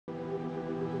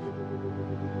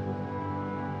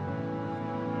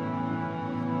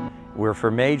We're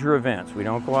for major events. We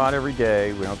don't go out every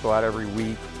day, we don't go out every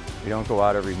week, we don't go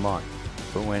out every month.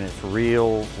 But when it's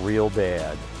real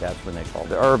bad, that's when they call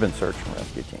the urban search and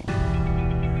rescue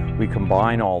team. We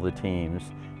combine all the teams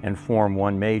and form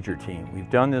one major team.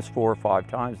 We've done this 4 or 5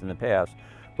 times in the past,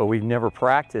 but we've never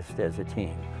practiced as a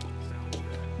team.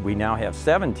 We now have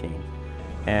 7 teams,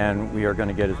 and we are going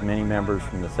to get as many members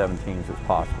from the 7 teams as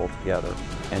possible together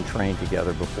and train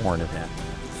together before an event,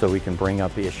 so we can bring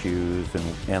up issues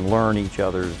and learn each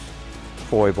other's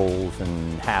foibles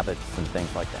and habits and things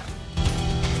like that.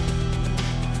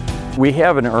 We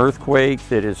have an earthquake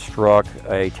that has struck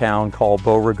a town called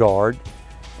Beauregard,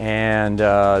 and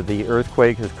the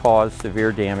earthquake has caused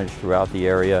severe damage throughout the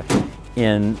area.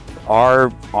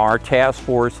 Our task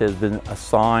force has been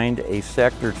assigned a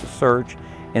sector to search.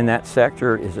 In that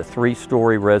sector is a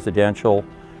 3-story residential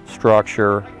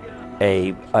structure,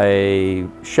 a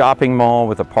shopping mall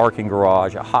with a parking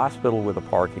garage, a hospital with a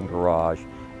parking garage,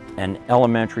 an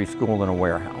elementary school, and a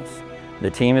warehouse.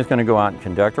 The team is going to go out and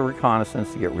conduct a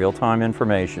reconnaissance to get real-time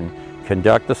information,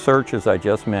 conduct the searches I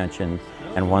just mentioned,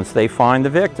 and once they find the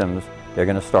victims, they're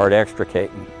going to start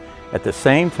extricating. At the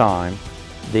same time,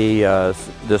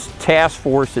 this task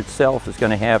force itself is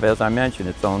going to have, as I mentioned,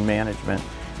 its own management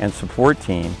and support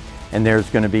team, and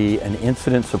there's going to be an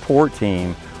incident support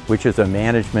team, which is a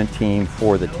management team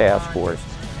for the task force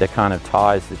that kind of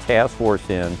ties the task force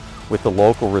in with the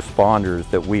local responders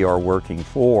that we are working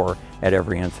for at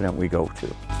every incident we go to.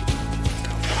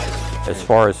 As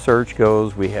far as search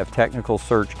goes, we have technical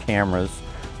search cameras,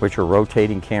 which are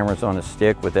rotating cameras on a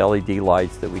stick with LED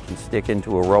lights that we can stick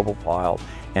into a rubble pile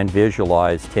and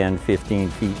visualize 10, 15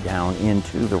 feet down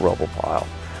into the rubble pile.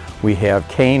 We have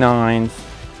canines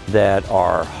that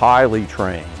are highly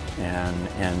trained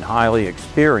and highly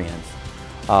experienced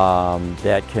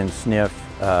that can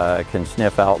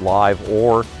sniff out live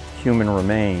or human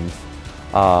remains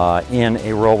in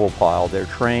a rubble pile. They're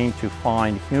trained to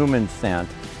find human scent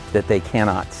that they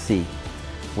cannot see.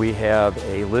 We have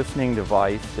a listening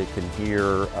device that can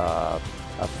hear a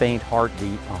faint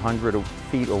heartbeat 100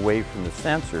 feet away from the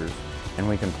sensors, and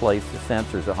we can place the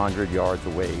sensors 100 yards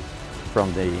away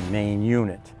from the main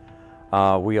unit.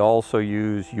 We also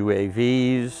use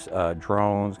UAVs,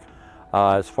 drones.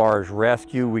 As far as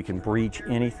rescue, we can breach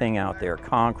anything out there: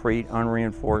 concrete,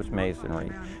 unreinforced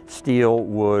masonry, steel,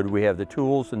 wood. We have the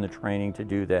tools and the training to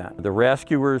do that. The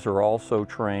rescuers are also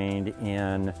trained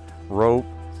in rope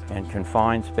and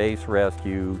confined space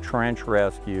rescue, trench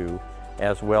rescue,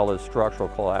 as well as structural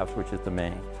collapse, which is the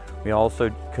main. We also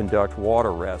conduct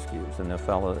water rescues, and the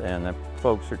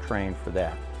folks are trained for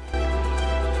that.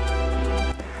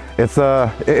 It's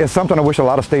something I wish a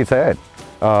lot of states had.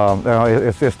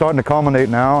 It's starting to culminate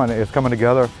now, and it's coming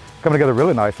together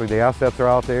really nicely. The assets are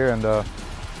out there, and I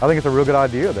think it's a real good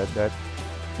idea that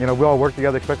we all work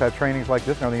together, especially at trainings like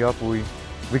this and everything else, where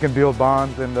we can build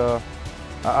bonds, and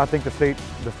I think the state's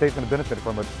going to benefit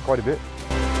from it quite a bit.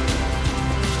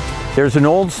 There's an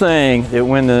old saying that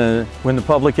when the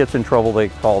public gets in trouble, they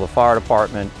call the fire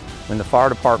department. When the fire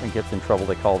department gets in trouble,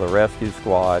 they call the rescue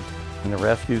squad. When the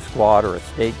rescue squad or a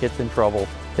state gets in trouble,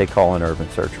 they call an urban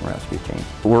search and rescue team.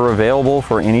 We're available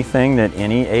for anything that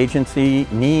any agency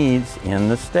needs in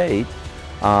the state.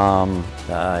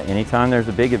 Anytime there's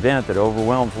a big event that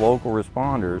overwhelms local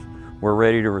responders, we're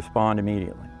ready to respond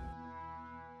immediately.